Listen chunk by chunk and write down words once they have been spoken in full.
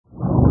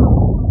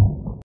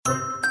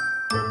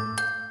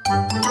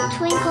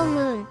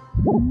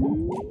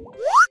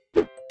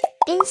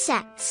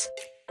Insects.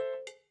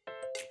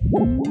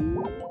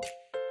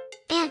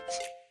 Ant.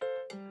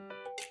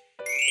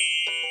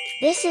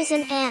 This is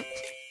an ant.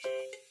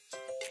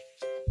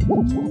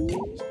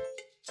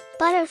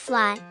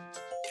 Butterfly.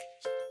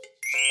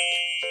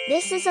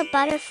 This is a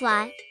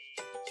butterfly.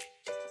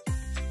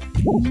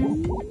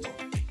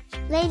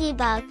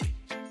 Ladybug.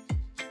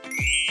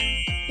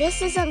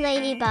 This is a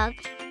ladybug.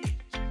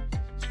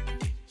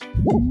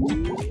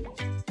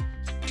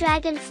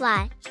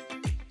 Dragonfly.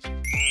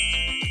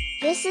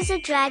 This is a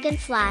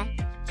dragonfly.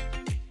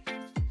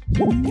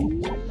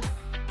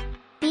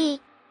 Bee.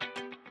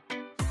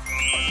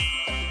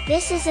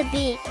 This is a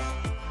bee.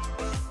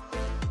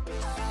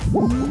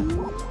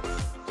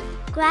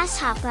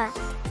 Grasshopper.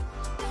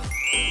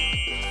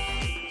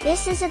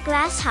 This is a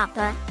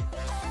grasshopper.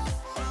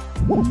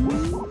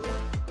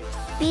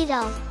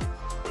 Beetle.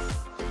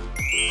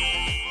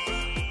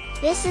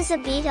 This is a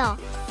beetle.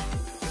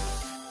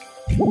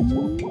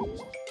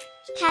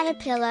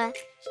 Caterpillar.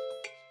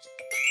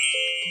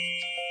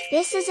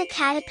 This is a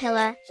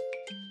caterpillar.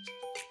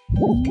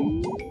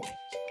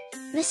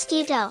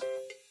 Mosquito.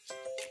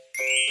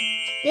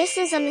 This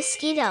is a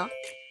mosquito.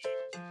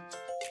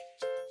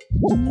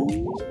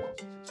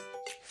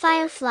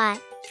 Firefly.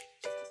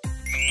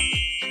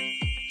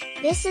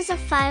 This is a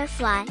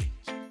firefly.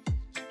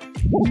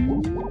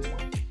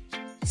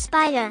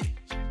 Spider.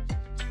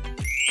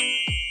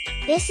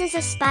 This is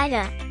a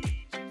spider.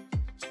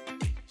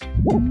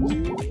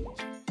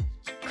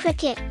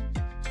 Cricket.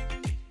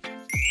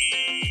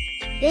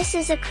 This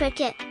is a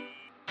cricket.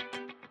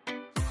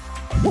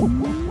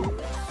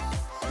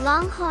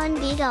 Longhorn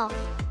beetle.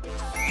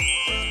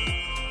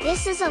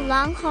 This is a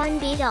longhorn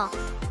beetle.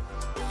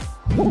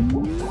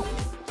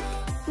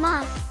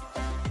 Moth.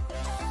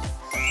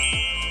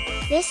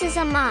 This is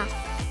a moth.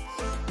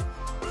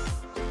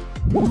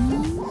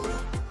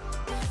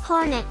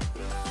 Hornet.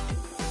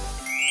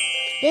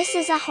 This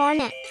is a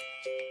hornet.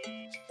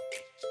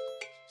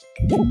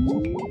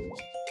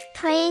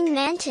 Praying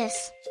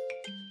mantis.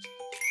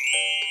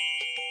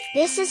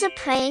 This is a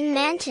praying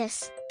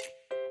mantis.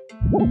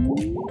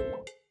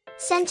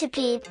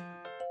 Centipede.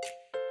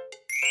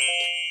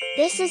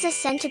 This is a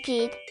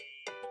centipede.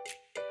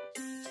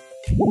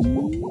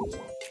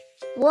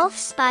 Wolf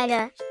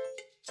spider.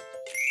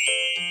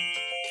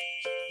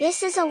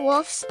 This is a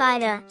wolf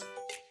spider.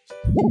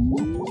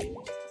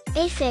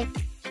 Aphid.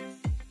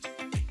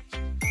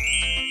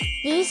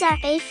 These are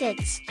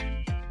aphids.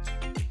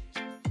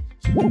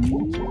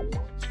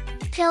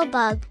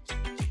 Pillbug.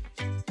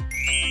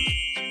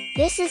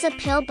 This is a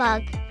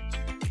pillbug.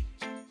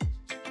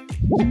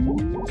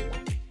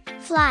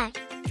 Fly.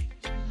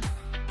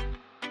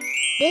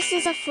 This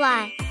is a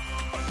fly.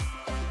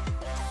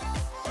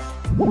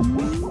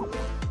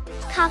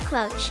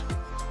 Cockroach.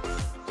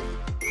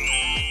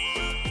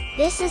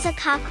 This is a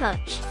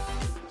cockroach.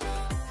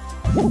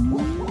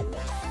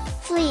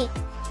 Flea.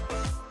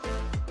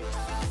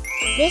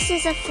 This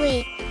is a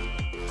flea.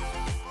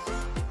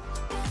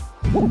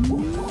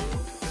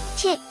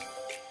 Tick.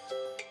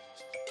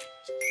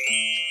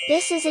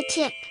 This is a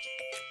tick.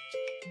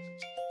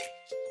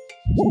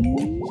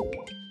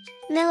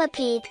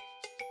 Millipede.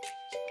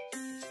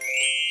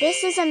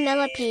 This is a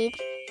millipede.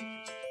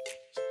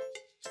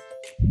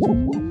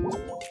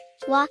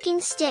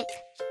 Walking stick.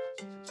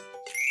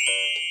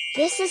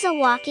 This is a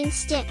walking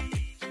stick.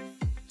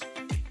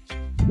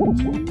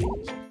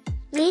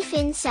 Leaf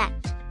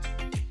insect.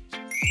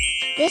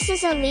 This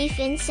is a leaf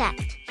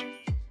insect.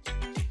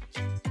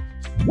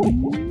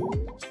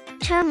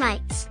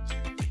 Termites.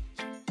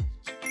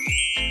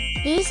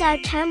 These are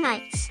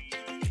termites.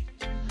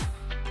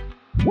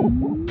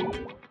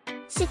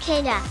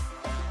 Cicada.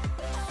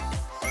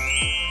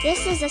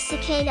 This is a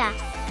cicada.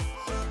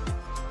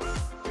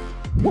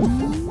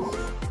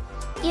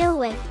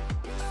 Earwig.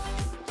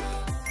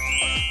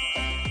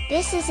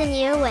 This is an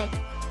earwig.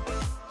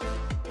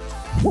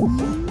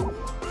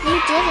 You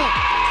did it!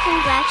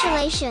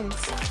 Congratulations!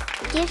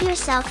 Give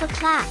yourself a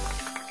clap.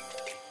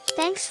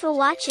 Thanks for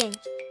watching.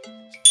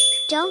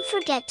 Don't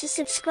forget to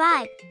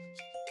subscribe.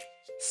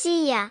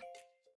 See ya!